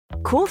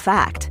Cool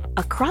fact,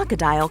 a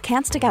crocodile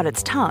can't stick out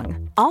its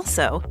tongue.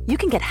 Also, you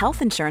can get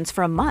health insurance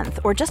for a month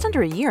or just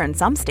under a year in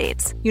some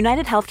states.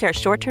 United Healthcare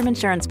short-term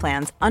insurance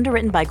plans,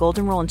 underwritten by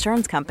Golden Rule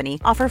Insurance Company,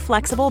 offer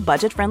flexible,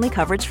 budget-friendly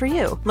coverage for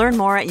you. Learn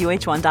more at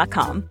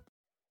uh1.com.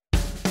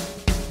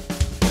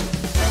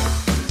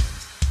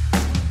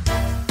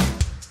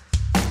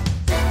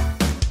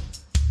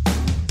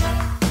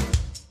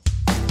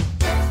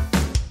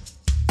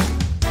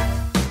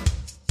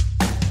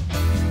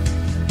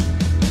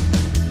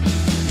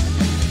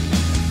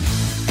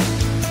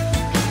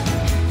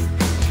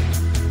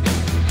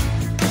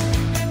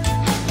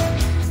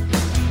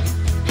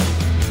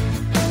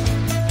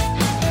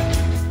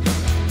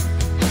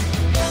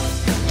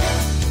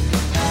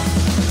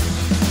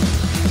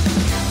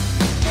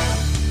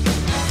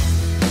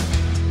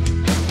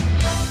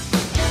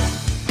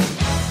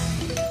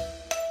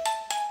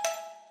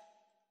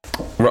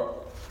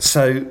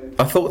 So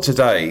I thought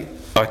today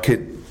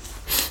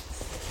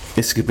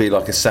this could be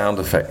like a sound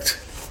effect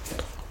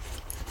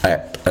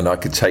app, and I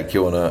could take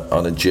you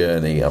on a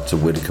journey up to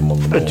Widecombe On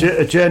The Moor.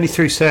 A journey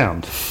through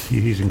sound.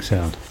 You're using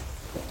sound.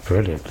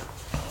 Brilliant.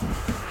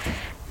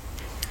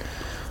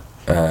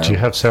 Do you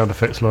have sound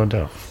effects lined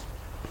up?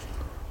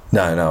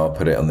 No, I'll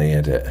put it on the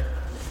edit.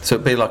 So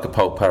it'd be like a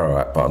Polpero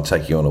app, but I'm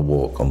taking you on a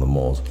walk on the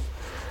moors.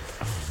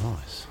 Oh,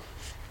 nice.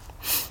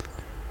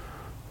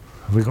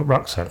 Have we got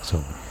rucksacks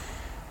on?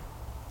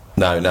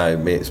 No,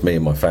 it's me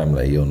and my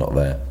family. You're not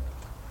there.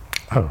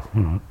 Oh,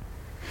 all right.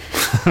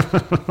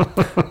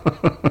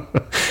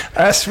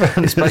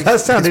 That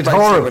sounded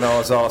horrible. When I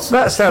was asked,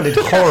 that sounded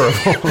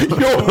horrible.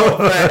 You're not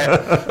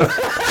there.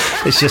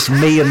 It's just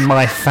me and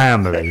my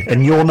family,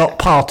 and you're not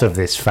part of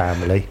this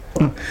family.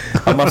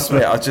 I must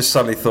admit, I just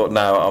suddenly thought,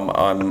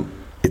 no,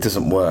 it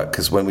doesn't work,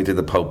 because when we did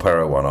the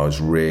Polpero one, I was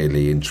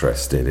really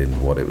interested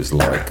in what it was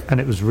like,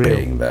 and it was real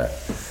being there.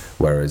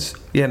 Whereas,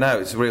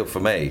 it's real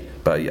for me,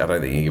 but I don't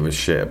think you give a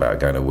shit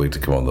about going a week to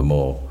come on the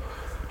moor.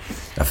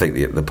 I think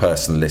the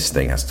person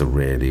listening has to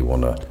really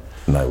want to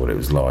know what it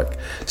was like.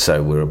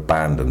 So we're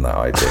abandoning that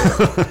idea.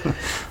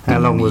 How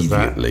long was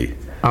that?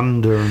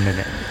 Under a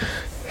minute.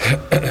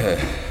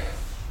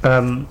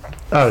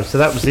 So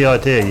that was the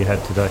idea you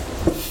had today?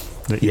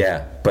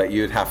 Yeah, but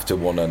you'd have to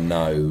want to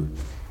know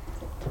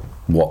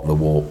what the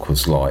walk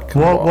was like.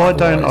 Why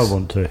don't I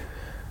want to?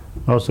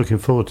 I was looking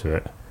forward to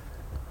it.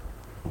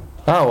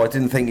 Oh, I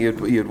didn't think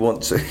you'd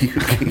want to.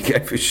 You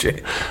gave a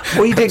shit.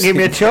 Well, you didn't give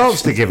me a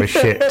chance to give a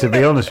shit, to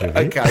be honest with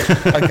you.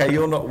 Okay,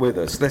 you're not with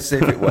us. Let's see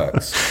if it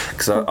works.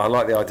 Because I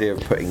like the idea of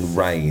putting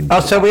rain.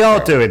 Oh, so we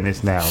are doing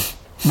this now.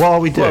 What are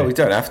we doing? Well, we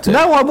don't have to.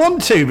 No, I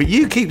want to, but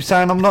you keep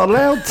saying I'm not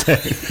allowed to.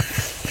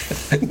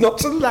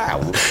 Not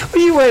allowed?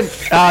 Well, you went,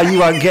 you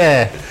won't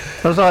care.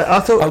 I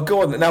thought... Oh,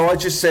 go on. No, I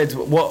just said,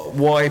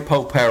 why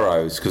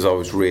Polperos? Because I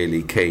was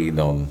really keen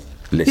on...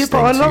 Yeah,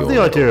 but I love the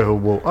idea of a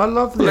walk. I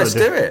love the idea. Let's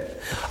do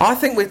it. I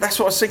think that's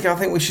what I was thinking. I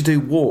think we should do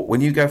walk.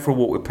 When you go for a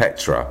walk with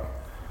Petra,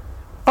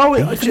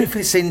 even if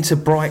it's into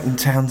Brighton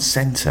town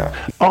centre.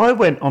 I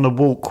went on a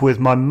walk with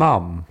my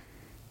mum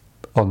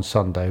on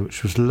Sunday,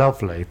 which was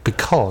lovely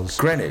because...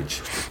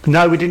 Greenwich?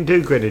 No, we didn't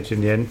do Greenwich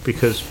in the end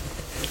because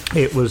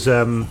it was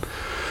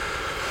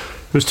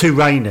too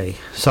rainy.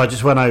 So I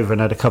just went over and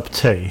had a cup of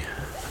tea.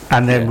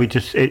 And then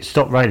it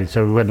stopped raining,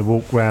 so we went to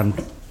walk round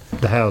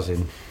the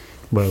housing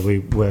where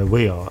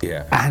we are.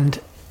 Yeah.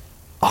 And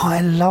I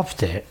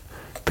loved it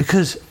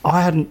because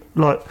I hadn't,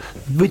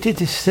 we did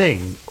this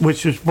thing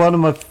which was one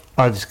of my...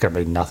 this is going to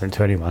mean nothing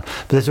to anyone,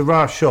 but there's a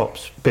row of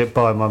shops built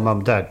by my mum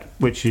and dad,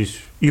 which is,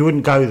 you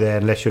wouldn't go there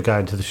unless you're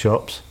going to the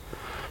shops.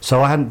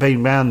 So I hadn't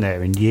been round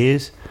there in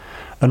years,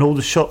 and all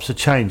the shops had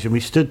changed, and we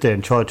stood there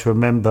and tried to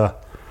remember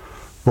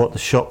what the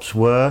shops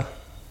were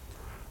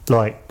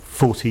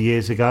 40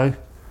 years ago,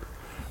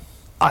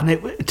 and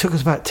it took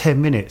us about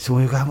 10 minutes, and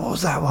we were going, what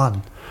was that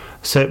one?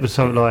 So it was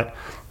something like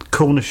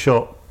corner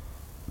shop,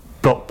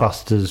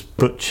 Blockbusters,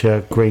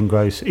 butcher,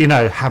 greengrocer,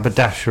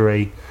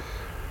 haberdashery.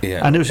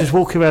 Yeah. And it was just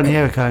walking around the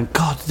area going,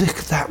 God,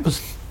 that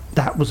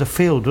was a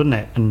field, wasn't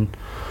it? And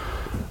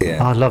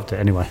I loved it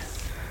anyway.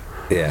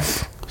 Yeah.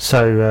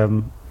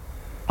 So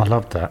I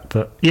loved that.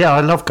 But yeah, I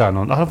love going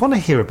on. I want to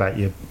hear about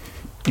your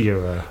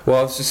Well,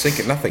 I was just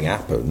thinking, nothing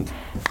happened.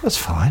 That's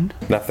fine.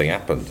 Nothing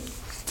happened.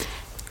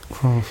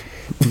 Well,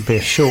 it'd be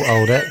a short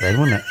old app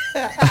then, wouldn't it?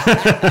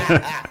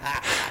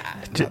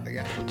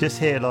 Just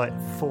hear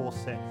 4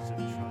 seconds of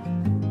train.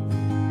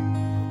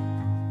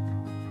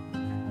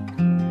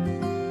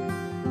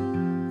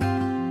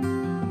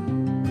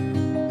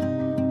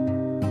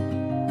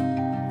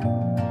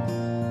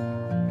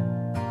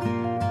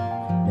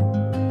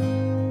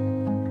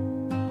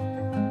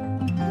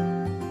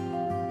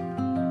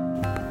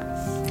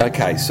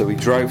 Okay, so we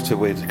drove to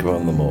Widecombe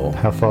On The Moor.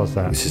 How far is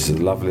that? This is a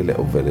lovely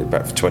little village,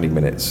 about 20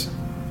 minutes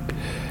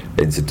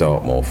into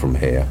Dartmoor from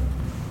here,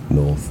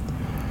 north,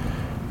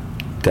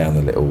 down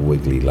the little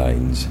wiggly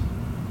lanes.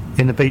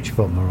 In the beach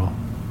bomber, or?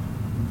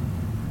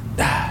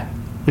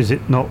 Is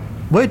it not?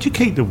 Where'd you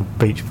keep the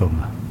beach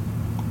bomber?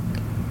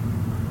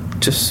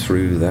 Just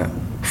through that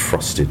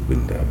frosted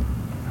window.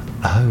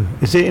 Oh,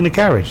 is it in a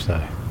garage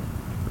though?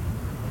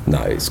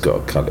 No, it's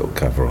got a little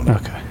cover on it.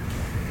 Okay.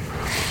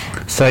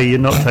 So you're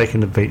not taking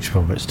the beach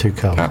bomb, it's too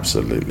cold?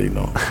 Absolutely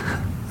not.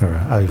 All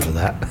right, over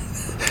that.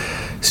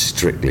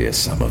 Strictly a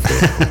summer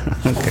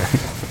film. Okay.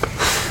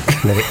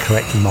 Let it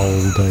collect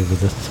mould over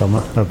the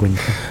summer,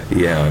 winter.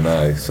 Yeah, I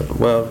know. So,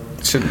 well,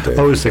 shouldn't do. I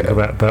always think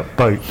about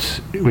boats.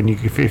 When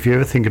if you're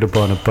ever thinking of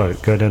buying a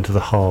boat, go down to the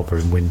harbour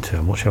in winter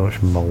and watch how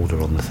much mould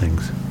are on the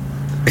things.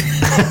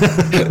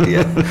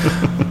 Yeah.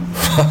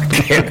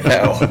 Fucking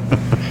hell.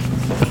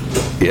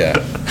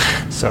 Yeah.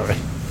 Sorry.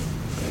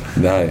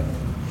 No.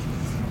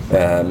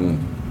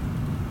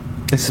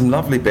 There's some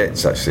lovely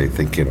bits, actually,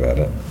 thinking about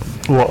it.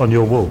 What, on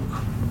your walk?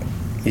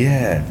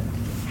 Yeah.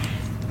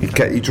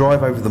 You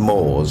drive over the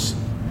moors,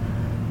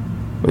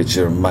 which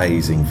are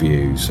amazing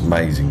views, and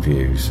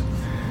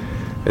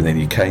then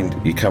you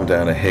come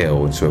down a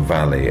hill into a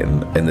valley,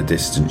 and in the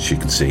distance you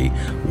can see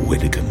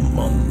Widecombe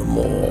on the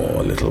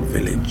Moor, a little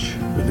village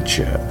with a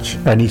church.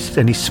 Any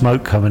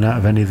smoke coming out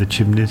of any of the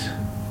chimneys?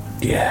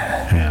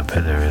 Yeah. Yeah, I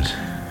bet there is.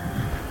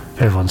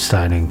 Everyone's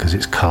staying in because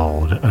it's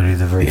cold. Only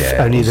the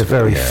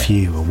very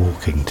few are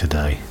walking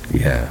today.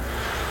 Yeah.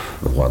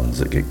 The ones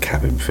that get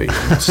cabin fever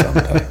on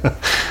Sunday.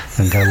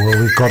 And go, well,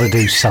 we've got to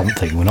do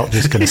something. We're not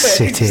just going to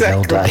sit here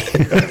all day.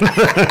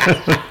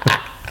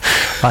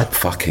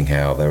 Fucking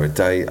hell, they're a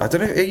day. I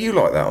don't know, are you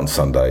like that on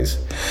Sundays?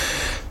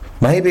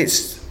 Maybe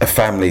it's a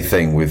family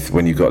thing with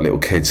when you've got little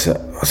kids.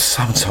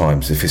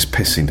 Sometimes if it's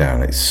pissing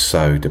down, it's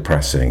so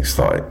depressing. It's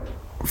like,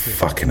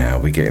 fucking hell,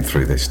 we're getting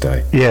through this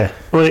day. Yeah,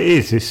 well, it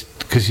is. It's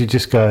because you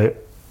just go,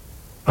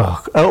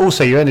 oh.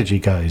 Also, your energy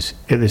goes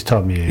at this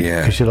time of year.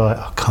 Yeah. Because you're like,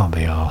 I can't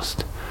be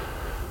arsed.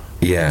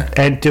 Yeah.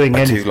 And doing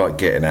I anything. do like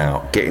getting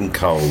out, getting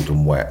cold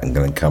and wet, and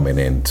then coming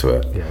into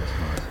a Yeah, that's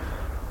nice.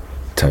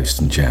 toast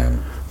and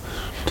jam.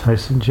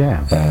 Toast and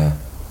jam.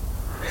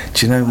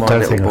 Do you know my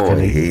little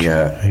boy?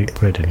 Eat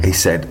bread anymore. He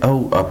said,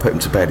 "Oh, I put him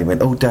to bed." He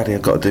went, "Oh, Daddy,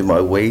 I've got to do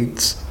my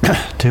weeds."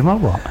 Do my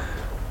what?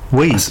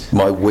 Weeds?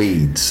 My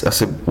weeds. I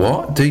said,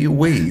 "What? Do your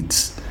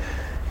weeds?"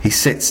 He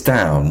sits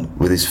down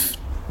with his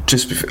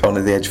on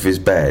the edge of his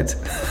bed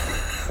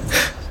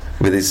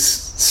with his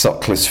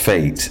sockless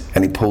feet,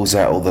 and he pulls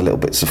out all the little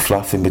bits of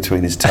fluff in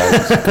between his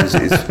toes because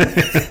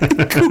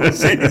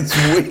it's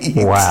weeds.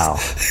 Wow.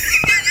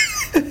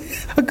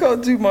 I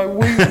gotta do my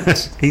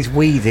weeds. He's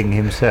weeding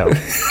himself.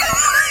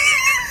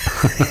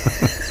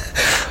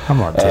 I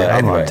might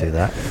do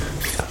that.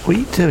 What are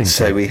you doing?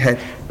 So we head.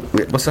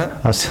 What's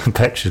that? I was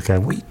Petra's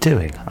going, what are you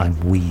doing? I'm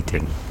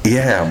weeding.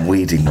 Yeah, I'm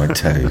weeding my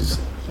toes.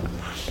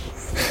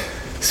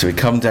 So we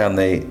come down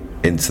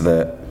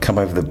come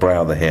over the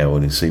brow of the hill,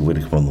 and you see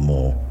Widecombe on the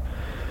Moor.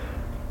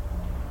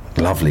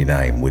 Lovely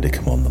name,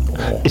 Widecombe on the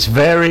Moor.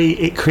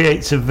 It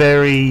creates a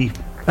very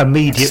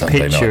immediate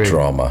Sunday picture. Night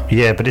drama.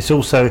 Yeah, but it's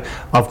also,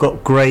 I've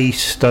got grey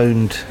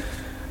stoned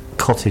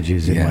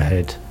cottages in my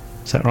head.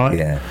 Is that right?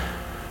 Yeah.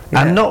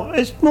 And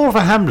it's more of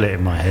a hamlet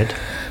in my head.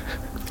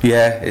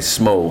 Yeah, it's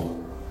small.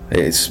 It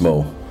is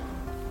small.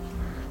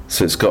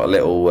 So it's got a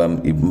little,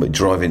 you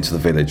drive into the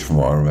village from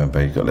what I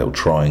remember, you've got a little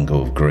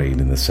triangle of green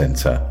in the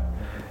centre.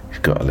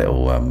 You've got a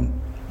little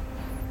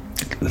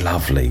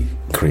lovely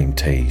cream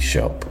tea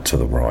shop to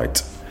the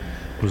right.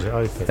 Was it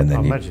open? And then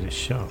I imagine it's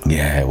shut.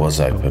 Yeah, it was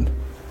open.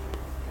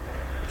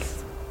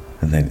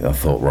 And then I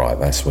thought, right,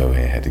 that's where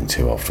we're heading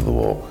to after the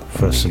walk.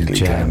 For some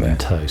jam and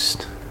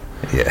toast.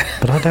 Yeah.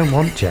 But I don't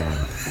want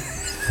jam.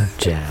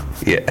 Jam.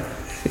 Yeah.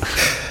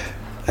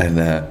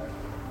 And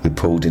we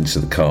pulled into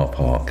the car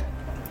park,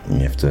 and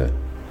you have to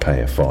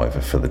pay a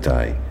 £5 for the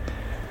day.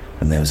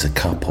 And there was a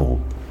couple.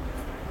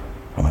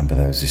 I remember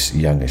there was this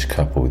youngish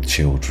couple with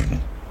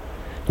children.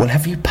 Well,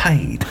 have you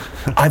paid?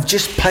 I've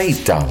just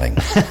paid, darling.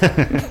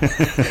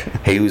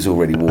 He was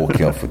already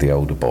walking off with the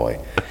older boy.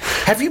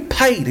 Have you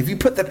paid? Have you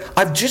put that?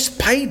 I've just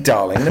paid,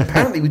 darling. And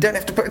apparently we don't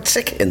have to put a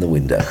ticket in the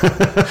window.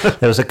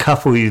 There was a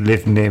couple who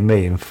lived near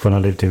me when I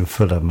lived in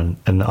Fulham,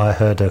 and I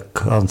heard her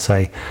on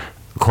say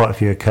quite a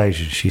few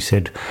occasions, she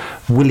said,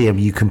 "William,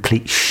 you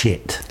complete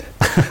shit."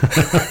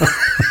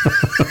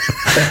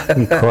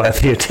 On quite a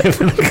few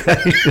different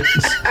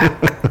occasions.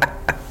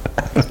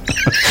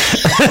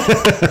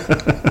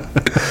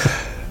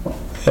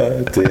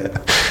 Oh dear.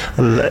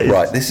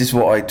 Right, this is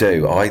what I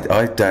do. I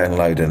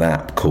download an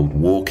app called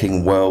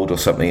Walking World or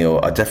something,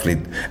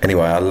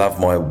 anyway, I love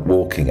my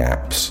walking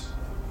apps.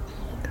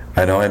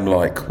 And I'm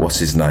like, what's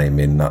his name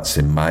in Nuts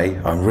in May?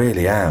 I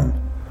really am.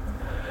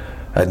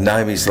 And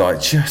Naomi's like,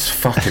 just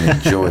fucking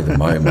enjoy the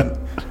moment.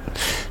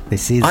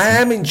 I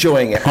am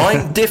enjoying it.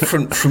 I'm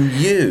different from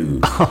you.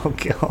 Oh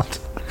God.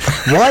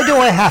 Why do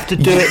I have to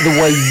do it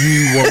the way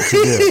you want to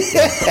do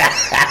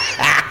it?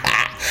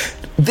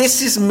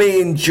 This is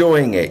me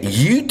enjoying it.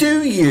 You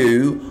do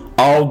you,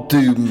 I'll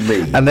do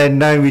me. And then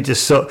Naomi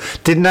just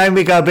did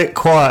Naomi go a bit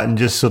quiet and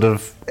just sort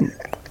of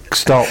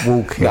start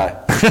walking?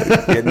 No.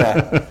 Yeah,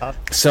 no.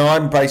 So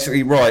I'm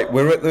basically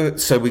right.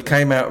 So we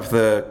came out of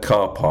the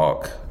car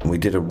park and we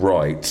did a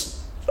right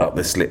up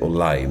this little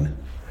lane.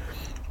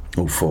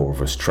 All four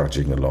of us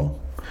trudging along.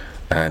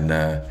 And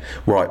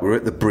right, we're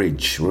at the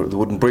bridge. We're at the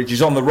wooden bridge.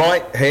 Is on the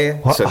right here.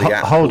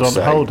 Hold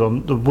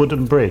on. The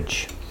wooden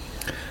bridge.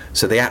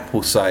 So the app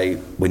will say,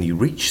 when you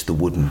reach the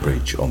wooden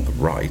bridge on the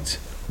right,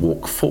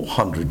 walk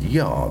 400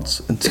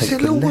 yards and take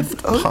the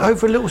left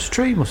over a little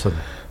stream or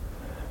something?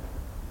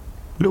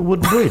 Little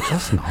wooden bridge,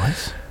 that's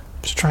nice.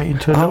 Straight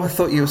into a I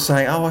thought you were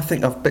saying, I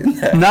think I've been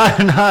there.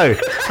 No,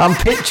 I'm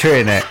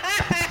picturing it.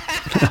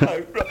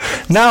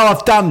 No,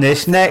 I've done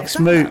this. Next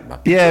move.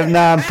 Yeah, no,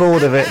 I'm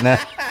bored of it now.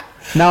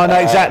 No, I know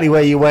exactly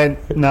where you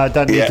went. No, I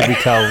don't need to be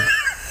told.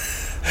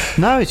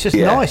 No, it's just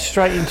nice,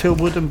 straight into a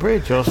wooden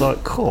bridge. I was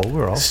like, cool,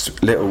 we're off.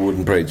 Little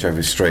wooden bridge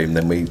over stream,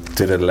 then we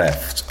did a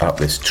left up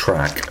this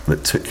track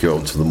that took you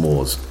onto the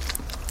moors.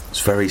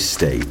 It's very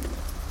steep.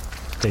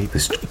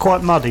 It's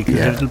quite muddy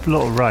because there's a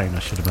lot of rain, I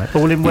should have made.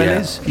 All in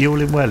wellies? You all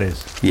in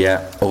wellies?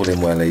 Yeah, all in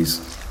wellies.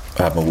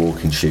 I had my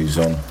walking shoes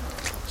on.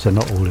 So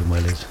not all in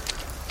wellies?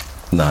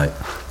 No.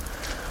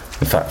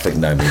 In fact, I think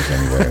nobody's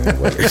anywhere in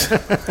wellies.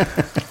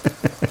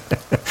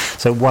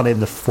 So 1 in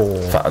the 4.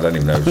 In fact, I don't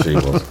even know who she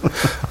was.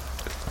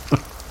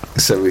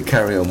 So we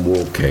carry on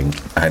walking,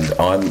 and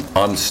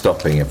I'm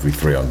stopping every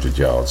 300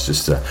 yards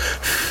just to...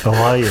 Oh,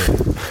 are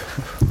you?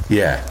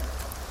 Yeah.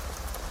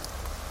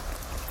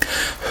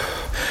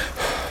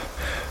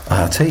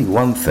 I'll tell you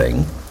one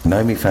thing.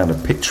 Naomi found a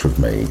picture of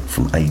me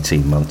from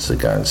 18 months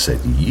ago and said,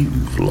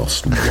 "You've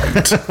lost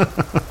weight."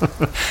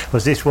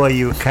 Was this why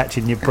you were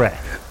catching your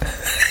breath?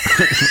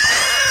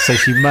 So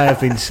she may have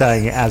been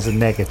saying it as a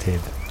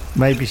negative.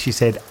 Maybe she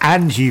said,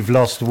 "And you've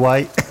lost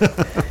weight."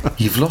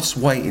 You've lost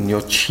weight in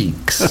your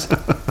cheeks.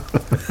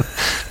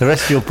 The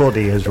rest of your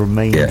body has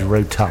remained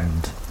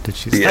rotund, did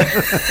she say? Yeah.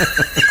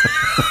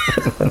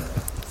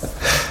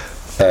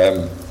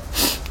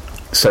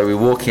 So we're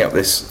walking up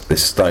this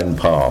stone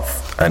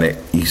path, and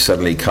you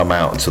suddenly come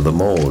out to the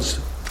moors,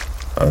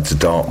 to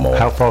Dartmoor.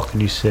 How far can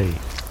you see?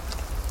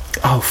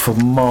 Oh, for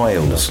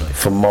miles. Lovely.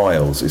 For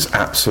miles. It's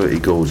absolutely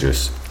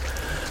gorgeous.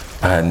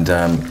 And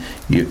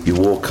you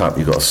walk up,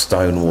 you've got a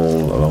stone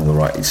wall along the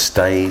right. You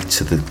stay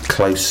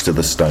close to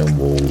the stone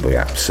wall, the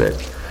app said.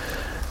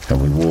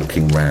 And we're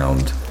walking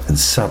round, and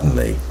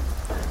suddenly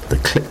the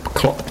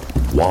clip-clop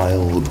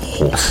wild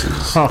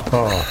horses.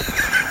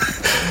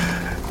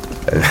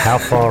 How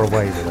far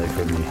away were they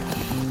from you?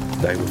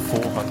 They were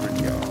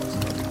 400 yards.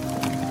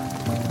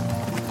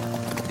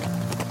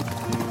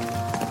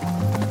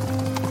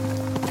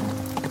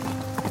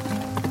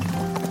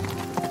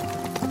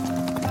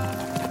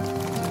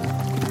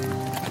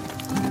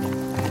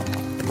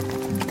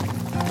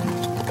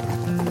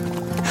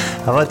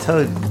 Have I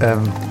told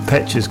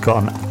Petra's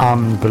got an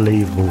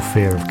unbelievable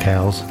fear of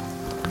cows?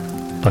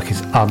 Like,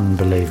 it's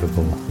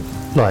unbelievable.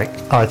 Like,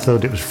 I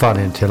thought it was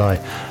funny until I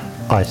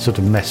sort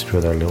of messed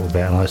with her a little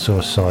bit, and I saw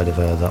a side of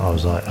her that I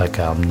was like,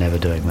 okay, I'm never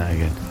doing that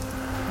again.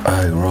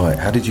 Oh, right.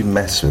 How did you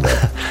mess with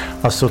her?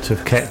 I sort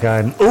of kept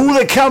going, "Oh,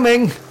 they're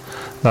coming!"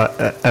 Like,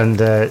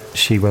 and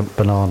she went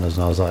bananas,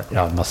 and I was like,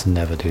 I must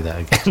never do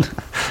that again.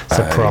 It's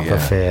a proper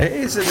fear. It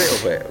is a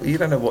little bit. You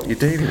don't know what you're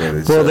dealing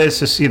with. Well, there's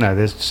just,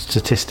 there's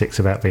statistics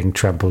about being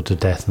trampled to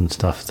death and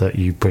stuff that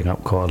you bring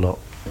up quite a lot.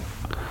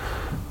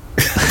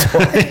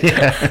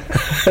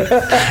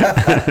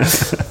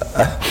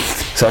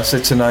 So I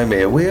said to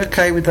Naomi, "Are we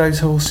okay with those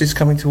horses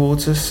coming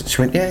towards us?"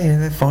 She went, "Yeah,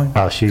 they're fine."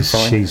 Oh, she's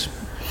fine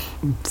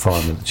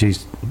with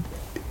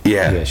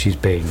it. She's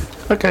being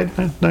okay.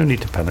 No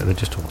need to panic. They're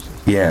just horses.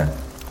 Yeah.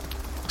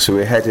 So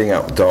we're heading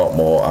up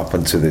Dartmoor up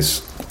into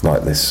this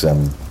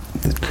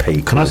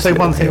peak. Can I say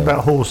one thing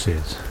about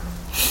horses?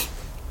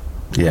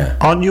 Yeah.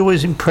 Aren't you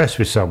always impressed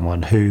with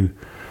someone who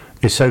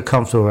is so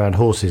comfortable around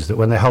horses that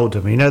when they hold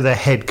them, their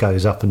head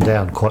goes up and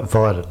down quite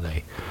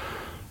violently?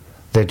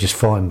 They're just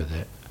fine with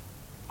it.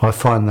 I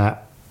find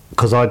that,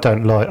 because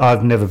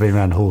I've never been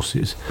around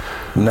horses.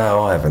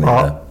 No, I haven't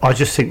either. I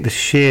just think the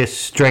sheer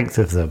strength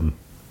of them,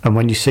 and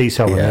when you see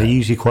someone, they're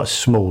usually quite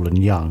small and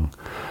young,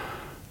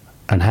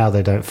 and how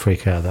they don't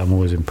freak out, I'm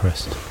always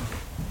impressed.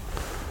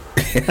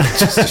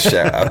 Just a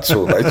shout out to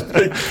all those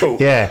people.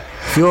 Yeah,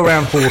 if you're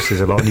around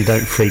horses a lot and you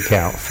don't freak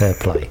out, fair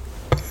play.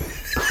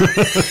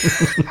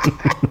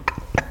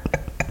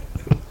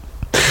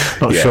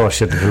 Not sure I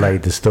should have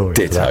relayed the story.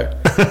 Ditto.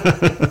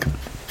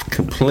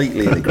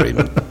 Completely in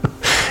agreement.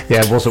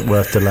 Yeah, it wasn't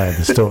worth delaying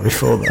the story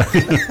for that.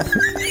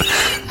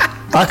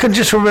 I can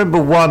just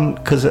remember one,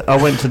 because I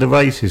went to the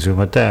races with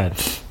my dad.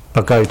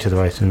 I go to the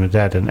races with my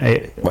dad, and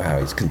wow,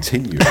 it's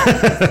continuing.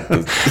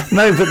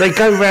 No, but they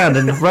go round,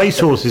 and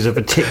racehorses are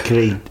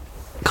particularly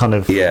kind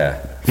of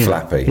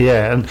flappy.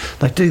 Yeah, and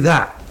they do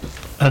that,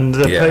 and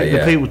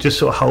the people just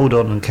sort of hold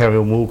on and carry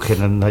on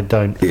walking, and they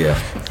don't. Yeah.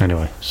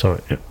 Anyway,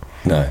 sorry.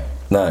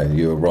 No,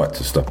 you were right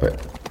to stop it.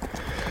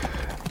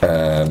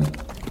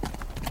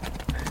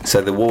 So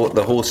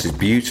the horse is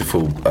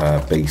beautiful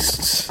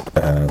beasts,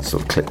 sort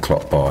of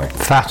clip-clop by.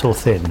 Fat or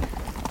thin?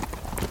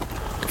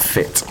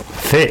 Fit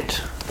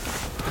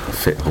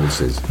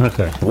horses.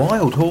 Okay.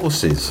 Wild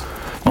horses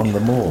on the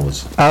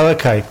moors. Oh,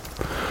 okay.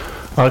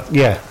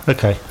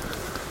 Okay.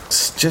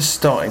 It's just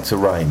starting to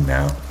rain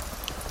now.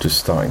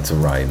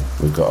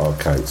 We've got our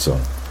coats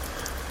on.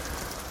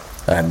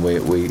 And we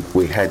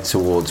have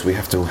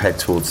to head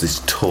towards this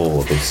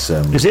tour. Is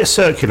it a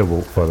circular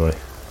walk, by the way?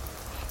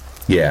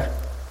 Yeah.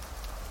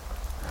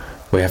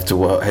 We have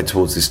to head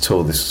towards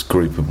this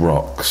group of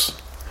rocks,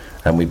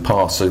 and we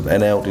pass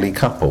an elderly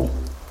couple,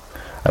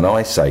 and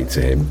I say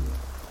to him,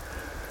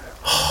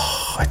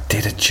 oh, I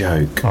did a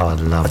joke. Oh, I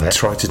love it. I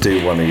tried to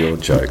do one of your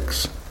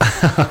jokes.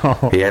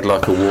 He had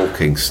like a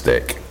walking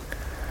stick.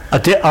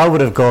 I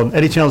would have gone,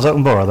 any chance I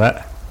can borrow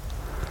that?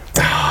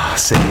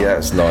 See, that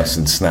was nice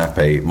and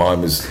snappy.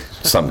 Mine was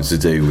something to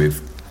do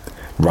with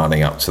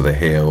running up to the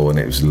hill, and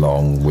it was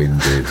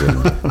long-winded,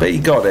 but he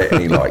got it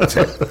and he liked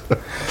it.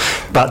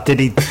 But did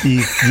he?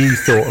 You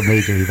thought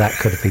immediately that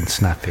could have been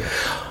snappier.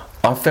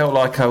 I felt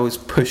like I was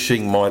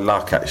pushing my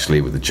luck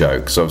actually with the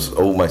joke, so I was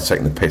almost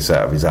taking the piss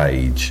out of his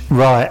age.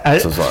 Right. So I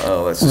was like,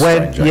 oh, that's a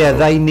strange angle. Yeah,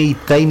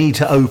 they need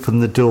to open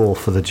the door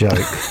for the joke.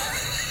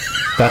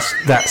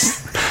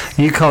 that's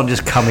you can't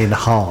just come in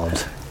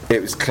hard.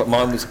 It was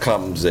mine was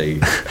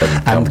clumsy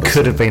and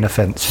could have been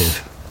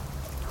offensive.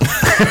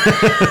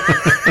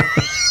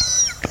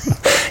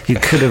 You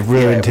could have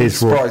ruined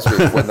his walk.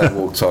 When they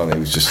walked on, it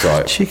was just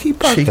like cheeky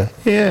bugger.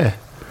 Yeah,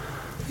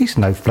 he's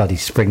no bloody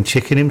spring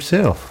chicken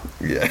himself.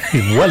 Yeah,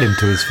 he's well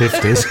into his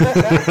 50s.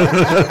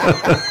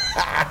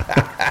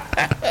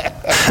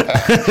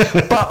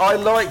 But I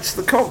liked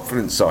the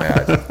confidence I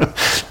had.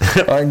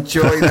 I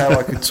enjoyed how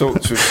I could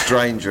talk to a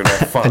stranger and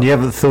have fun. And you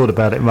haven't thought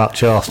about it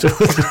much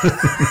afterwards.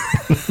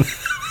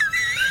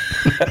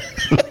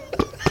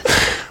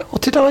 Or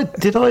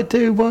did I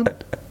do one?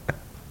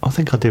 I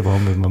think I did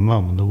one with my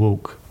mum on the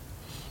walk.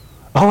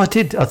 Oh, I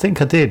did. I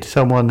think I did.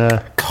 Someone.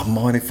 God,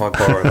 mind if I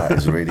borrow that?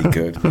 Is really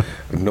good. It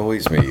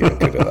annoys me. You're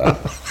good at that.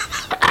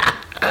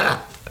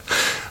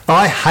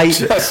 I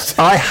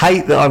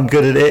hate that I'm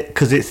good at it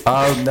because it's.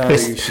 Oh no,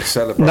 you should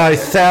celebrate. No,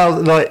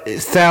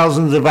 it's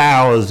thousands of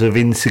hours of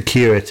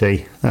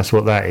insecurity. That's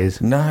what that is.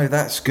 No,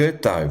 that's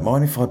good though.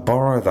 Mind if I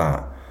borrow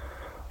that?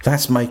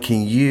 That's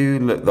making you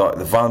look like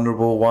the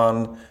vulnerable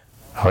one.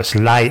 Oh, it's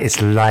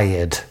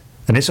layered.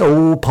 And it's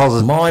all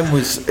positive. Mine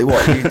was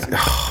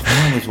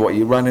what?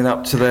 You're running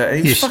up to the.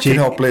 He's fucking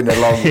hobbling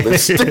along with the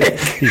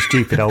stick. You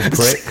stupid old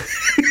prick.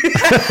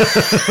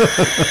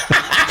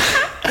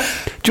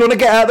 Do you want to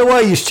get out of the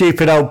way, you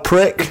stupid old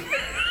prick?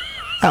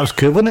 That was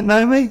good, wasn't it,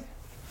 Naomi?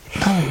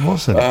 No, it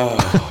wasn't.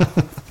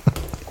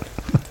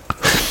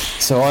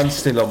 So I'm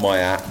still on my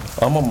app.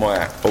 I'm on my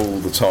app all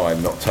the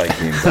time, not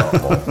taking in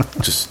Dartmoor.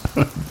 Just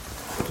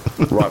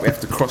right. We have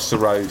to cross the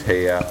road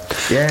here.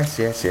 Yes.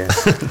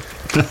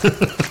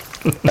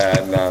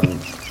 And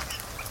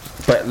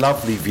but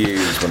lovely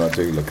views when I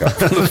do look up.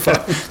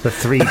 The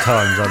 3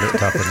 times I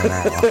looked up in an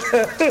hour.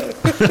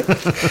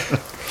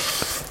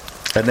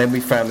 And then we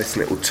found this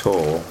little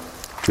tour,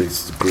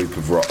 this group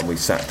of rock, and we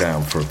sat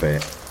down for a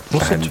bit.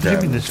 What's it? What do you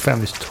mean you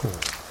found this tour?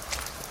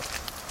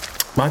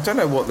 I don't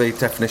know what the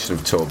definition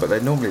of tour, but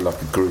they're normally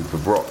like a group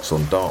of rocks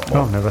on Dartmoor.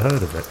 Oh, I've never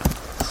heard of it.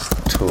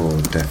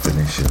 Tour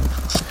definition.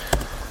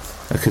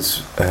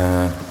 Because,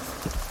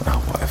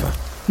 whatever.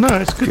 No,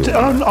 it's good.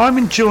 I'm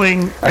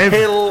enjoying a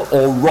hill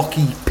or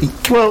rocky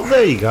peak. Well,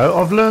 there you go.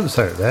 I've learned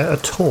something there. A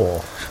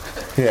tour.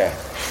 Yeah.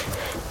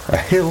 A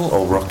hill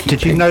or rocky peak.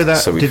 Did you know that?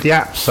 So did the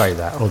app say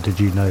that, or did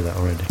you know that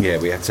already? Yeah,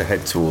 we had to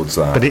head towards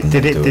that. But did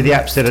the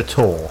app say a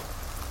tour?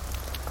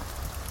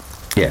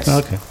 Yes. Oh,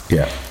 okay.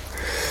 Yeah.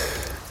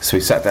 So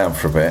we sat down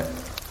for a bit,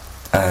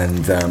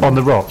 and on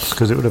the rocks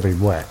because it would have been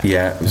wet.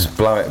 Yeah, it was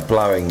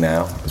blowing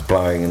now. It was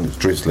blowing and it was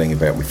drizzling a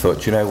bit. We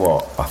thought, you know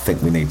what? I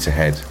think we need to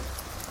head.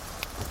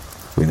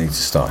 We need to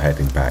start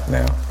heading back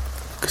now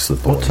because the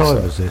boys. What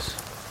time was this?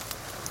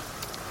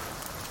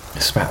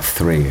 It's about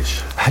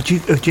 3ish. Had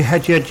you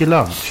had your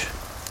lunch?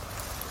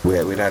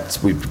 We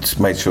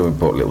made sure we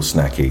bought little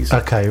snackies.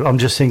 Okay, I'm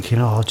just thinking.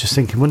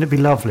 Wouldn't it be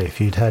lovely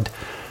if you'd had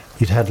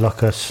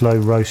like a slow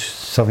roast,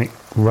 something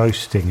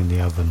roasting in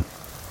the oven?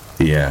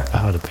 Yeah,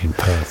 that would have been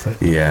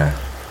perfect. Yeah,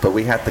 but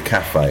we had the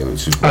cafe,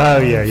 which was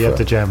you had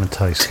the jam and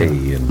toast,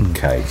 tea and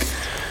cake.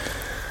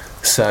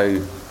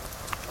 So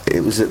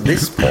it was at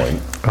this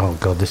point. Oh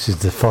God, this is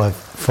the five.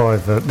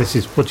 This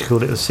is what do you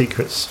call it? The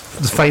secrets,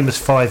 the famous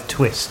 5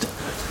 twist.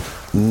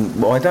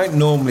 Well, I don't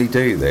normally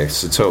do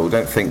this at all.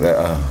 Don't think that.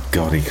 Oh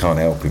God, he can't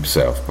help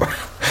himself.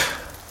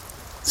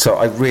 So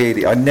I've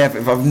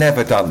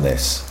never done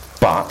this,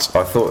 but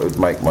I thought it would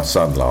make my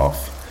son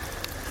laugh.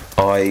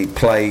 I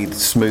played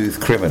Smooth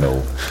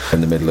Criminal in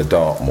the middle of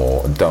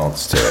Dartmoor and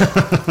danced to it.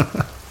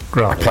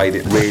 Right. I played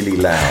it really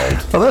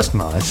loud. Oh, that's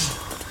nice.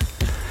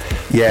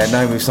 Yeah,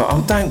 Naomi was like,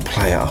 "Oh, don't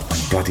play it up in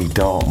bloody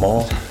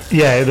Dartmoor."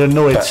 Yeah, it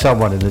annoyed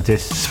someone in the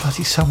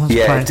distance. Someone's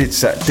playing. It did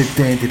that.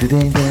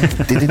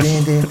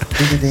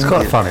 It's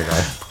quite funny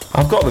though.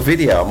 I've got the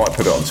video. I might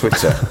put it on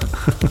Twitter.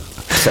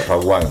 Except I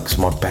won't because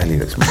my belly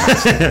looks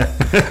massive.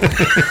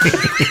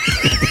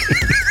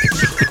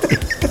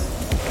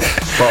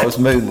 But I was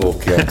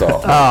moonwalking on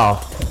Dartmoor. Oh,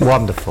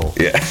 wonderful.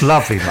 Yeah.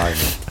 Lovely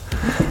moment.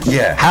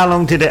 Yeah. How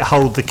long did it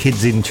hold the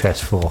kids'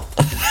 interest for?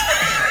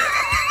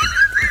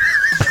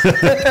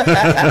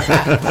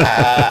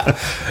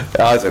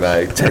 I don't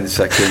know, 10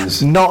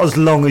 seconds. Not as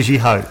long as you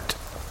hoped.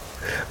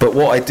 But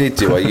what I did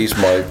do, I used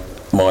my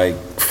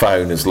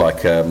phone as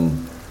like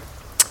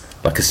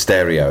like a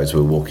stereo as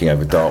we were walking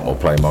over Dartmoor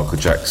playing Michael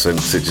Jackson,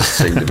 so it just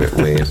seemed a bit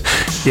weird.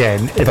 Yeah,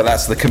 but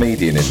that's the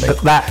comedian in me.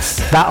 But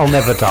that'll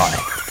never die.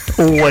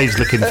 Always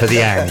looking for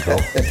the angle.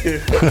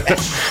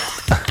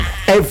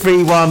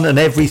 Everyone and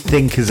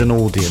everything is an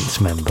audience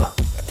member.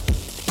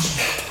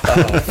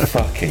 Oh,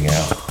 fucking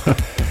hell.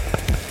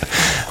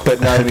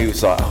 But Naomi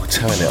was like, oh,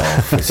 turn it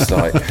off. It's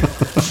like...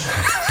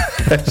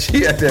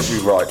 She had every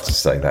right to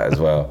say that as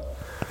well.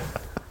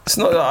 It's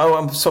not...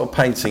 I'm sort of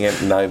painting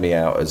Naomi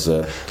out as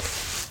a...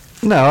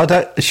 No, I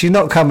don't. She's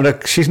not coming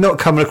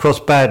across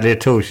badly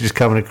at all. She's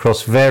coming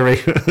across very...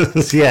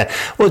 yeah.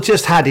 Well,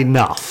 just had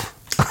enough.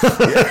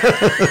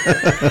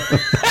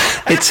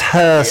 It's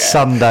her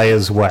Sunday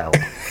as well.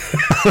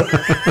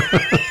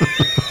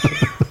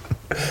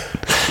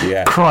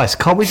 Yeah. Christ,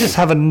 can't we just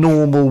have a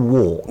normal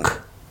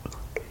walk?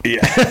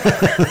 Yeah.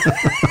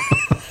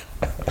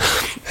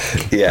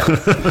 Yeah.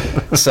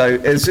 So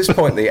there's this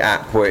point in the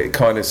app where it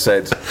kind of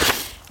said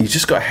you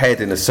just got to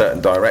head in a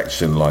certain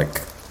direction,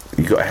 like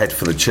you got to head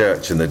for the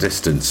church in the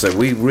distance. So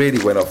we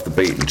really went off the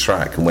beaten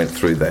track and went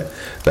through the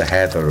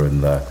heather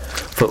and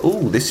thought,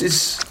 oh, this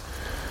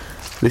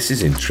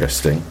is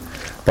interesting.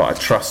 But I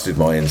trusted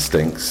my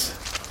instincts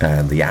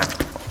and the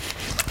app.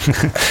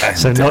 And,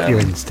 so not your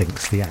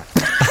instincts, the app.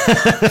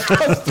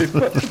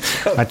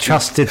 I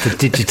trusted the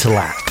digital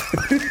app.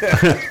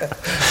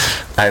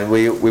 And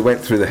we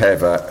went through the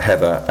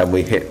heather and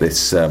we hit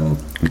this,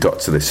 we got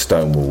to this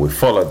stone wall. We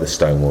followed the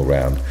stone wall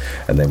round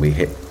and then we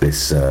hit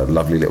this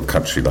lovely little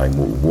country lane.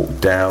 We'll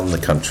walk down the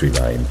country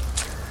lane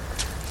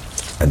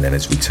and then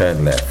as we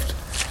turned left,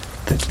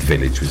 the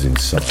village was in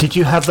sight. Did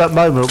you have that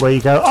moment where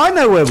you go, I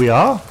know where we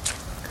are?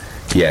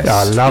 Yes.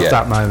 I love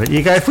that moment.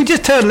 You go, if we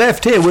just turn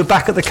left here, we're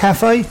back at the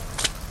cafe.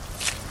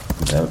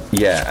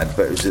 Yeah,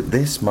 but it was at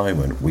this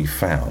moment we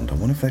found, I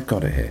wonder if they've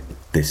got it here.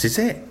 This is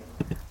it.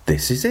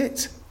 This is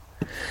it.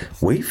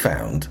 We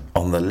found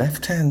on the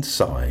left-hand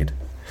side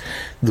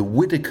the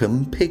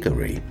Widecombe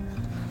piggery.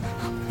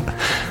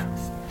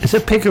 Is a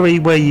piggery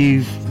where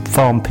you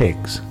farm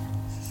pigs?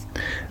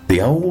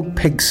 The old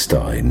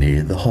pigsty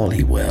near the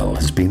Hollywell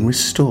has been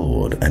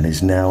restored and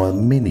is now a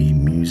mini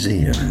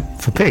museum.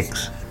 For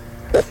pigs?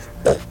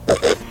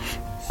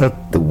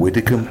 The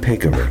Widecombe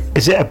piggery.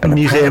 Is it a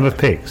museum of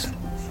pigs?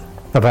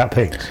 About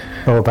pigs?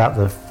 Or about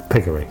the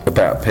piggery?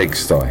 About a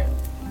pigsty.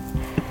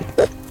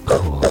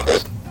 Cool.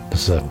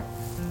 So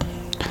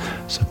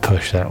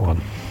push that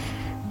one.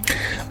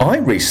 I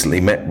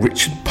recently met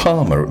Richard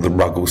Palmer at the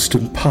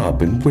Ruggleston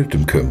pub in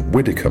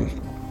Widecombe.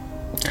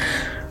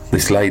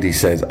 This lady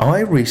says, I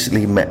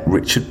recently met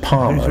Richard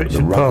Palmer at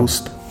the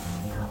Ruggleston...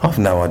 I've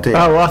no idea.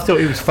 Oh, I thought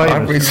he was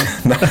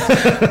famous.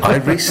 I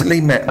recently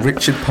met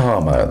Richard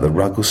Palmer at the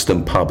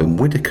Ruggleston pub in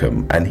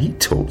Widecombe and he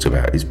talked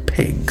about his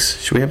pigs.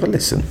 Should we have a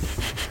listen?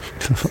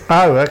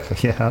 Oh,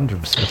 okay. Yeah,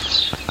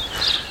 100%.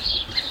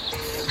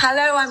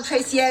 Hello, I'm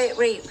Tracy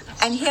Elliott-Reap,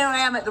 and here I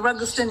am at the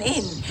Ruggleston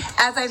Inn.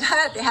 As I've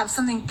heard, they have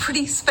something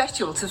pretty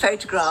special to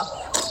photograph.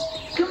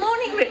 Good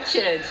morning,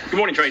 Richard. Good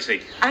morning,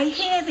 Tracy. I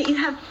hear that you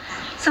have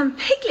some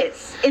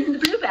piglets in the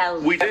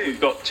Bluebells. We do.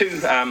 We've got two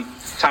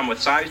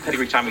Tamworth sows,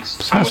 pedigree Tamworth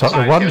sows. Sounds like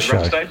the one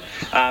show.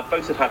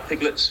 Both have had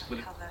piglets.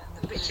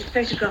 Richard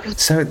photographing.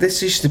 So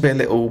this used to be a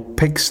little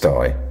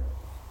pigsty,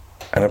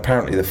 and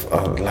apparently the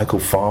local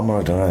farmer,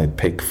 I don't know,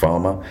 pig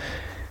farmer,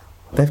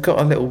 they've got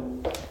a little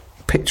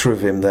picture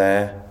of him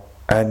there,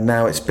 and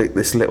now it's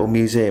this little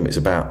museum. It's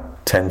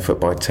about 10 foot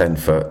by 10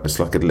 foot. It's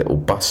like a little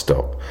bus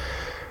stop,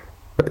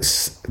 but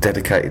it's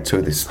dedicated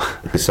to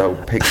this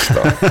old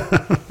pigsty.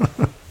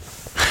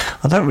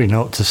 I don't really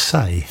know what to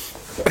say.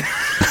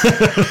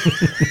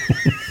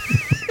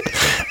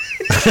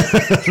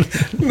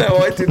 No,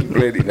 I didn't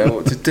really know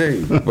what to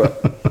do,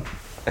 but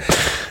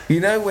you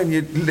know when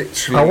you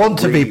literally I want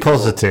to be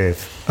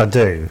positive. I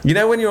do. You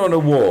know when you're on a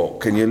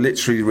walk and you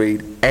literally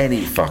read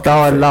any fucking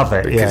I thing love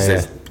it,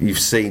 because you've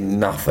seen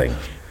nothing,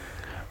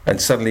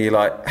 and suddenly you're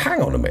like,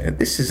 hang on a minute,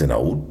 this is an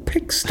old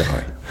pigsty.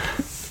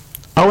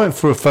 I went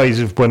through a phase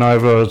of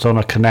whenever I was on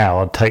a canal,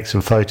 I'd take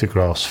some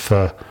photographs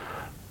for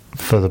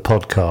the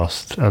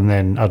podcast, and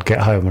then I'd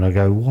get home and I'd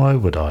go, why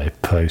would I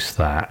post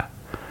that?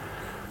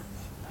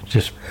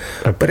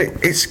 But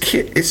it's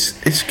cute.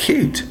 It's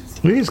cute.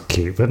 It is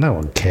cute, but no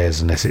one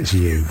cares unless it's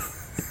you.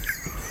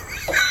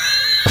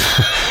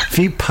 If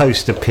you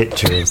post a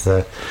picture of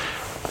the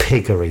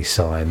piggery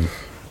sign,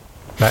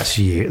 that's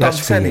you.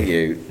 That's I'm telling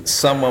you,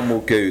 someone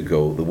will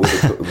Google the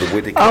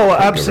Widecombe. Oh,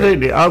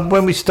 absolutely.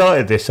 When we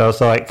started this, I was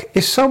like,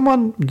 if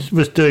someone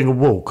was doing a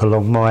walk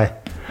along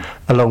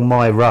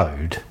my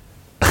road,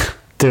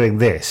 doing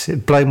this,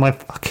 it'd blow my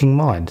fucking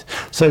mind.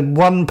 So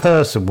one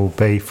person will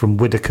be from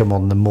Widecombe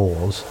on the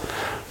Moors,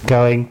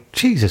 going,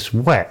 Jesus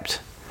wept.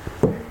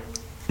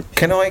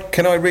 Can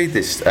I read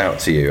this out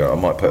to you? I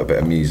might put a bit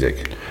of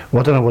music.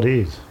 Well, I don't know what it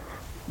is.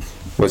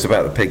 Well, it's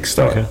about the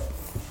pigsty. Okay.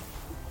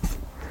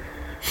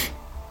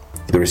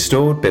 The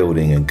restored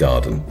building and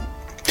garden.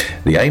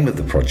 The aim of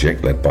the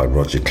project, led by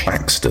Roger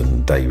Claxton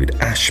and David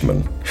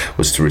Ashman,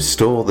 was to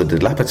restore the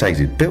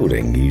dilapidated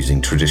building using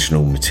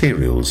traditional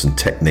materials and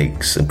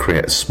techniques and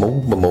create a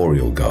small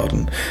memorial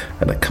garden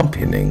and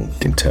accompanying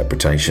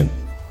interpretation.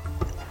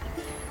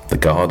 The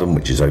garden,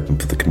 which is open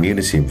for the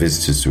community and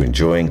visitors to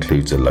enjoy,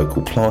 includes a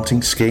local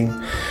planting scheme,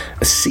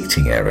 a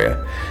seating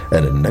area,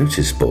 and a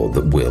notice board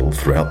that will,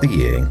 throughout the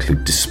year,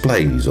 include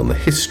displays on the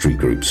history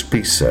group's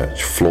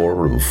research,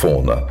 flora and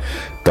fauna,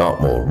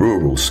 Dartmoor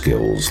rural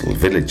skills,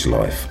 village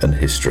life and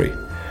history.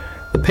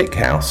 The Pick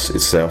House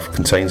itself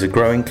contains a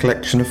growing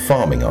collection of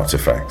farming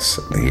artefacts.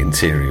 The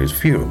interior is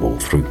viewable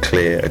through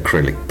clear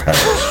acrylic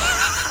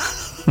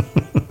panels.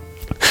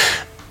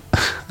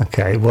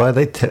 Okay, why are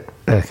they...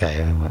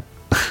 okay,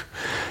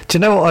 do you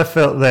know what I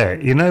felt there?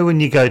 You know when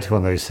you go to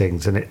one of those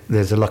things and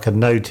there's like a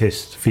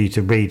notice for you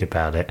to read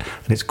about it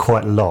and it's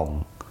quite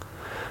long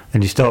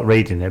and you start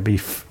reading it and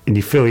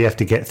you feel you have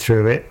to get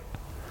through it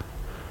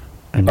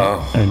and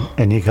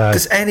you go...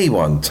 Does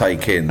anyone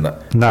take in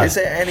that? No. Is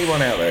there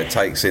anyone out there that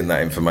takes in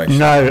that information?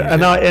 No,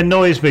 and it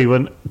annoys me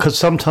because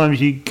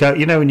sometimes you go...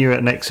 You know when you're at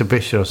an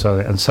exhibition or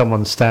something and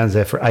someone stands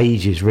there for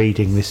ages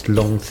reading this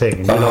long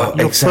thing and you're like,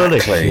 you're full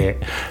of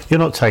shit. You're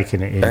not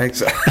taking it in.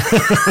 Exactly.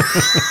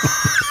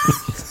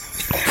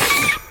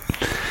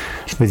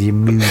 With your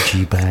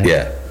Muji bag.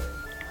 Yeah.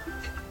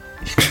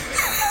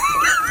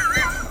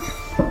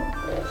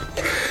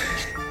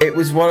 It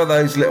was one of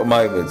those little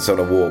moments on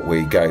a walk where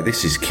you go,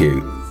 this is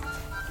cute.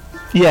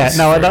 Yeah, This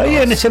no, I is know. very Yeah,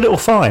 nice. and it's a little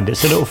find.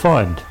 It's a little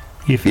find.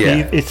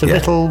 It's a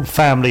little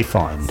family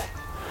find.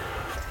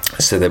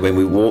 So then when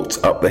we walked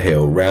up the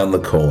hill, round the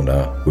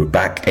corner, we're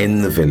back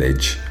in the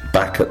village,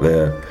 back at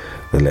the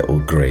little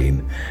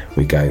green.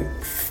 We go,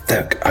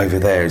 look, over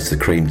there is the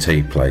cream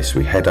tea place.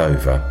 We head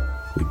over.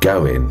 We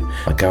go in,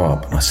 I go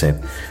up and I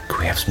said, can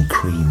we have some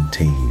cream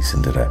teas?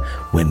 And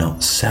we're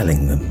not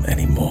selling them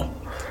anymore.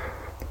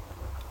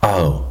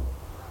 Oh,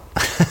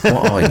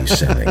 what are you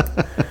selling?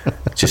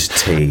 Just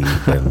tea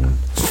and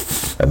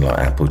like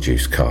apple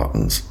juice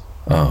cartons.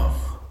 Oh.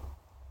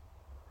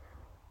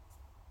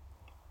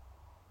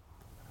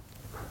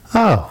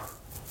 Oh.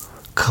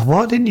 God,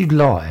 why didn't you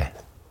lie?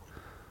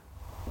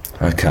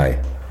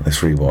 Okay,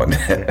 let's rewind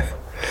it.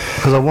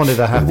 Because I wanted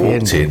a happy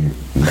Walked ending.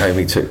 in,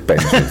 Naomi took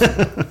benches.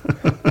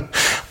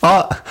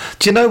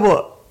 Do you know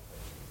what?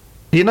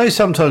 You know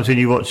sometimes when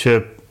you watch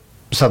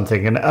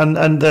something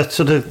and the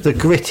sort of the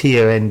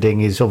grittier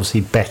ending is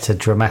obviously better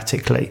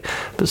dramatically,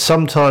 but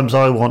sometimes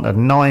I want a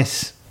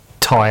nice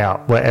tie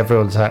up where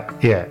everyone's at,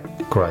 yeah,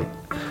 great.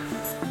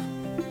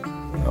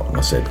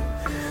 I said,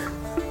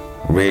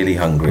 really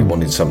hungry,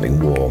 wanted something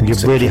warm. You're I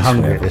said, really "Please,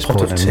 hungry can I at have a this pot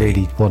point of and tea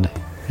really want it.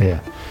 Yeah.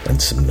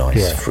 and some nice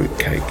Yeah. fruit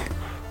cake."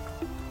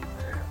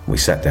 We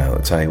sat down at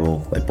the table,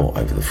 they brought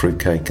over the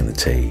fruitcake and the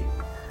tea,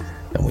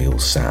 and we all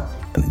sat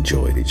and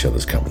enjoyed each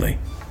other's company.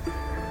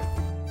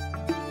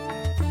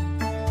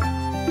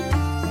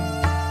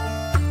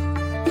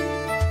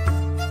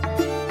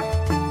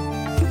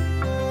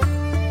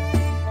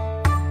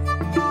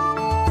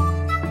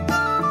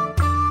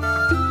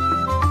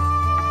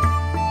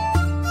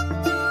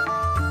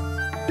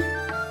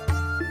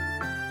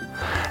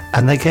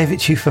 And they gave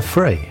it to you for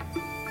free.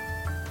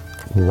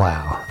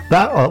 Wow.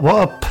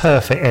 What a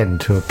perfect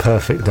end to a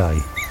perfect day.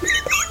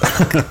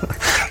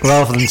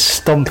 Rather than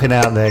stomping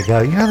out there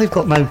going, they've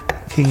got no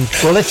fucking...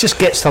 Well, let's just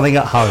get something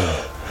at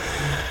home.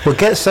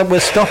 We'll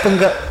stop and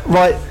go,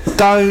 right,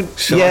 don't...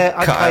 Shall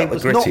I cut out the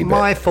it's gritty not bit?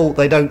 my fault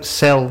they don't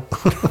sell...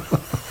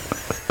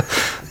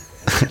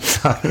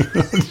 I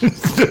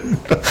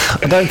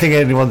don't think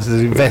anyone's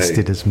as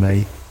invested as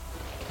me.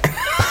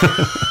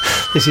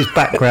 This is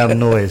background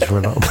noise for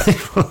a lot of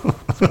people.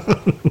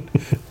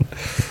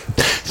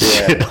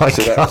 Should I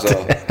cut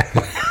it?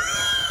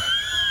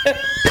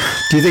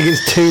 Do you think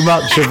it's too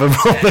much of a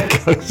roller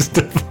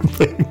coaster for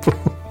people?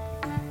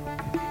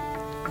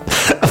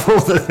 Of all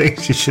the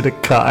things you should have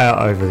cut out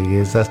over the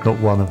years, that's not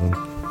one of them.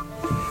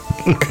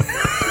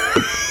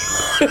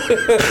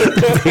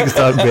 The things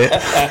don't bit,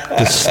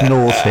 the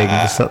snorting,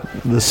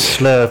 the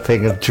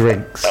slurping of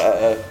drinks.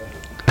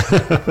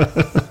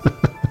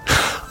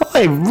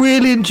 I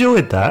really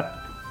enjoyed that.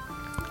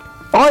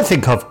 I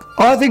think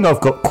I've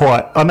got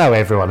quite. I know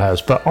everyone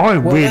has, but I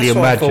really that's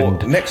what I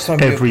imagined thought. Next time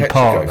every you and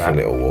part Petra of go for a that.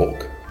 little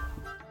walk.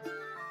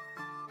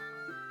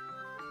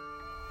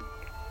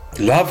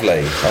 Lovely.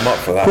 I'm up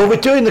for that. Well, we're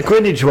doing the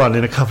Greenwich one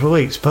in a couple of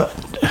weeks, but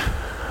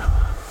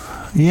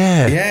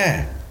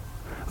yeah.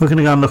 we're going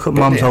to go and look at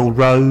Mum's Brilliant. old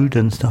road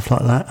and stuff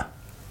like that.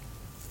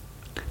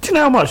 Do you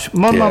know how much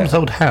my mum's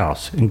old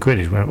house in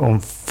Greenwich went on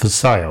for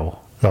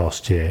sale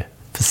last year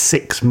for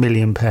 £6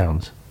 million?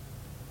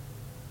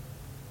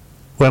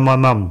 Where my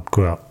mum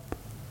grew up,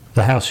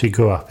 the house she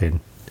grew up in,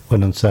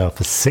 went on sale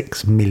for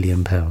 £6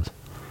 million.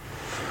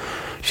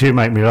 She didn't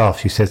make me laugh.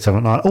 She said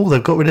something like, "Oh,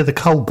 they've got rid of the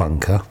coal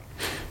bunker."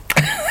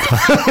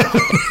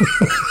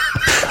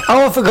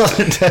 Oh, I forgot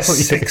to tell you.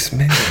 6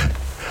 million.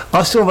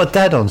 I saw my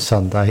dad on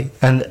Sunday,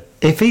 and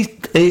if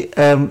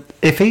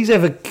he's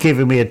ever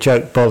given me a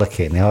joke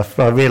bollocking,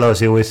 I realise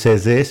he always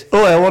says this.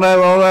 "Oh, I want to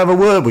have a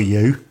word with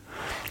you."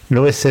 He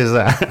always says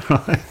that,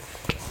 right?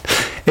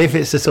 If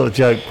it's a sort of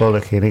joke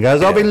bollocking, he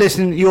goes, I've been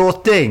listening to your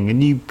thing,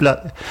 and you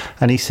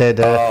and he said,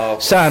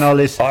 San, I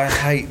listen. I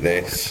hate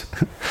this.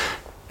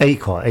 He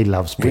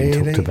loves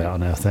being talked about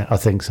on Earth. I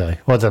think so.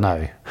 I don't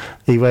know.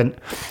 He went,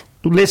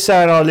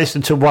 listen, I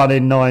listened to 1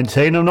 in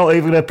 19. I'm not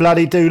even going to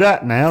bloody do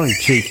that now, you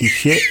cheeky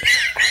shit.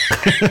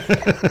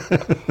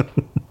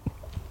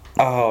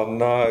 Oh,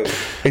 no.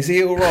 Is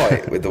he all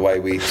right with the way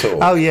we talk?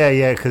 Oh,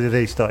 yeah, because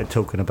he started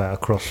talking about a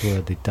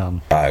crossword he'd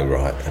done. Oh,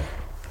 right.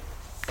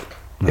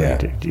 No, Yeah.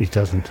 he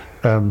doesn't.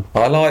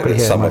 I like that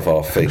some of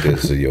our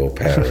figures are your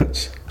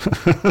parents.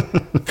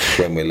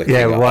 When we're looking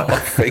at our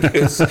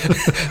figures,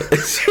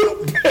 it's your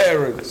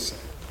parents.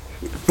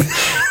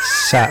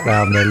 Sat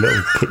round their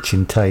little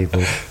kitchen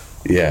table.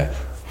 Yeah.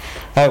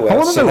 Oh,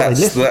 well, so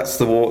that's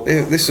the war.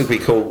 This would be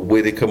called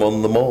Widecombe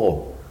On The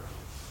Moor.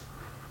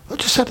 I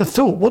just had a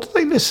thought. What do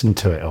they listen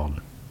to it on?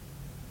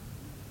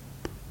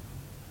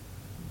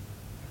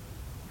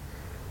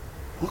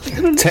 What are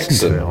they going to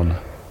listen to it on?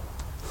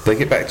 They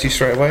get back to you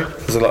straight away?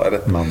 There's a lot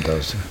of Mum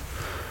does.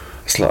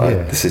 It's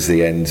like this is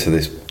the end to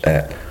this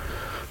app.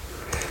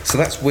 So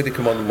that's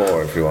Widecombe On The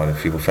Moor, everyone.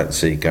 If you will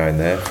fancy going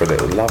there for a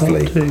little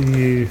lovely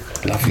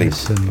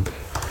place to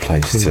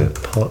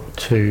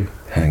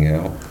hang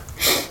out.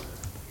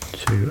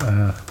 To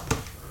our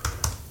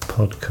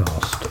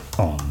podcast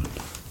on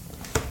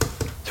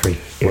 3.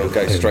 We'll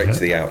go straight to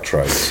the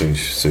outro as soon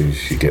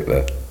as you get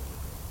there.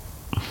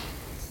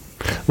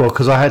 Well,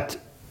 because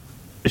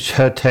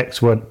her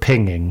texts weren't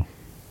pinging.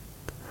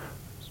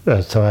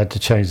 So I had to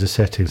change the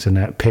settings and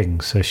now it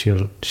pings. So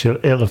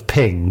it'll have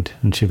pinged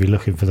and she'll be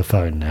looking for the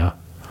phone now.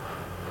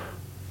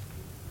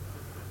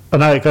 Oh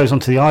no, it goes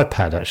onto the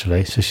iPad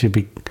actually. So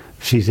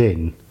she's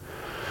in.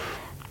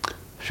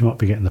 She might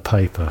be getting the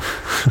paper.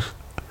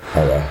 Oh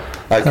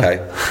well. Okay.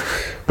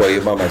 Well,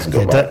 your mum hasn't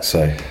got back,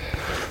 so.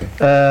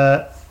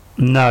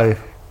 No.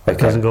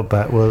 Okay. Hasn't got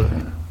back. Well,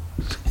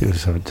 give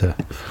us something to.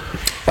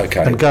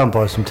 Okay. And go and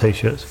buy some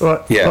t-shirts. All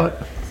right. Yeah.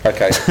 Bye.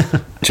 Okay.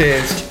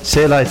 Cheers.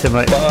 See you later,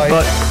 mate. Bye.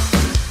 Bye.